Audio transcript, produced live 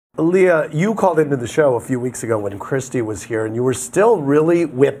Leah, you called into the show a few weeks ago when Christy was here, and you were still really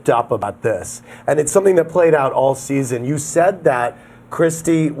whipped up about this. And it's something that played out all season. You said that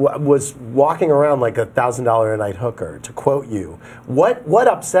Christy was walking around like a $1,000 a night hooker, to quote you. What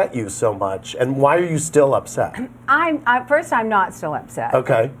upset you so much, and why are you still upset? First, I'm not still upset.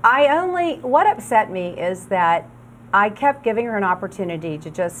 Okay. What upset me is that I kept giving her an opportunity to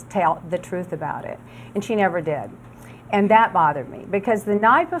just tell the truth about it, and she never did. And that bothered me, because the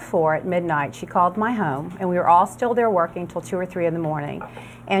night before at midnight, she called my home, and we were all still there working till 2 or 3 in the morning.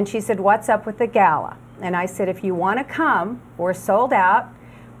 And she said, "What's up with the gala?" And I said, "If you want to come, we're sold out.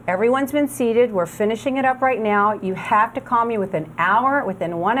 Everyone's been seated. We're finishing it up right now. You have to call me within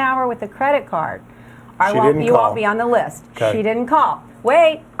 1 hour with a credit card. You won't be on the list." Okay. She didn't call.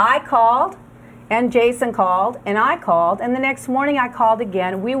 Wait, I called. And Jason called, and I called, and the next morning I called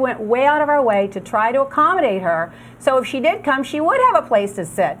again. We went way out of our way to try to accommodate her, so if she did come, she would have a place to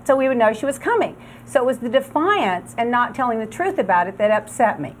sit, so we would know she was coming. So it was the defiance and not telling the truth about it that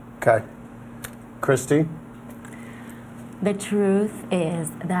upset me. Okay. Christy? The truth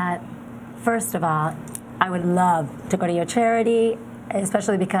is that, first of all, I would love to go to your charity,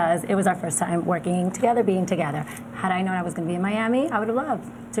 especially because it was our first time working together, being together. Had I known I was going to be in Miami, I would have loved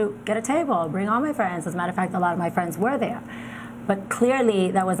to get a table, bring all my friends. As a matter of fact, a lot of my friends were there. But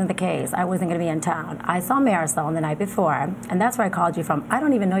clearly, that wasn't the case. I wasn't going to be in town. I saw Marisol the night before, and that's where I called you from. I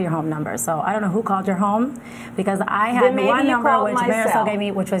don't even know your home number, so I don't know who called your home, because I had one number which Marisol gave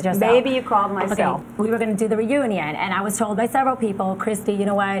me, which was yourself. Maybe you called myself. Okay, we were going to do the reunion, and I was told by several people, "Christy, you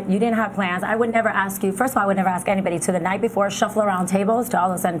know what? You didn't have plans. I would never ask you. First of all, I would never ask anybody to the night before shuffle around tables to all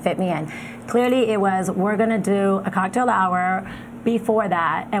of a sudden fit me in." Clearly, it was, we're going to do a cocktail hour before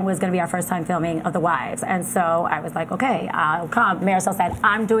that, and was going to be our first time filming of the Wives. And so I was like, okay, I'll come. Marisol said,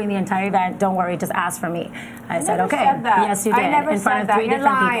 "I'm doing the entire event. Don't worry, just ask for me." I said, okay. Said that. Yes, you did. I never in front said of 3 that.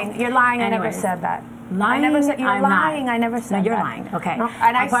 different people. You're lying. Anyways. I never said that. Lying? I never said, you're lying. Not. I never said No, you're that. lying. Okay. No.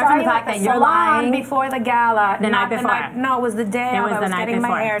 And I Apart saw from the you fact at that the you're salon lying before the gala. the night before. No, it was the day It was I the was night getting before.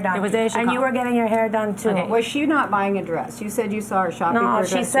 my hair done. It was the day she and called. you were getting your hair done too. Okay. Was she not buying a dress? You said you saw her shopping for a No, dress.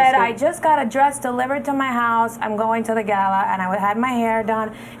 she said, "I just got a dress delivered to my house. I'm going to the gala, and I had my hair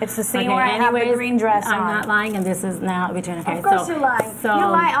done." It's the scene where I have the green dress on. I'm not lying, and this is now between. Okay, of course you're lying. So, you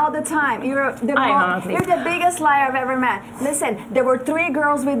lie all the time. You're the biggest liar I've ever met. Listen, there were 3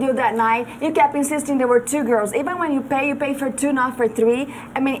 girls with you that night. You kept insisting there were 2 girls. Even when you pay for 2, not for 3.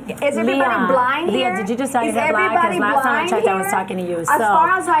 I mean, is everybody blind here? Leah, did you just say is that blind? Because last time I checked, I was talking to you. As far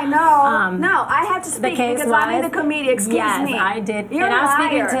as I know, no, I have to speak because I'm in the community. Excuse me. Yes, I did. You're and a I'm liar.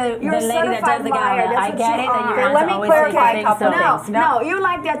 speaking to You're the lady that does the gala. I get it that you Okay, want let to me always clarify say a couple things. No, you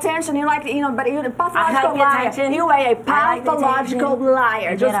like the attention. You like, but you're the pathological the liar. attention. You are a I like the pathological attention.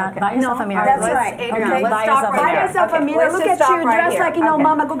 liar. Buy yourself a mirror. That's please. right. Okay, Let's buy stop yourself a Buy mirror. yourself a mirror. Look at you dressed like,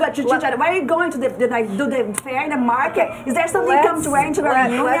 Mama Go get your Where are you going to do the fair in the market? Is there something you come to wear into a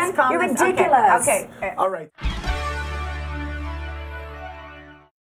reunion? You're ridiculous. Okay. All right.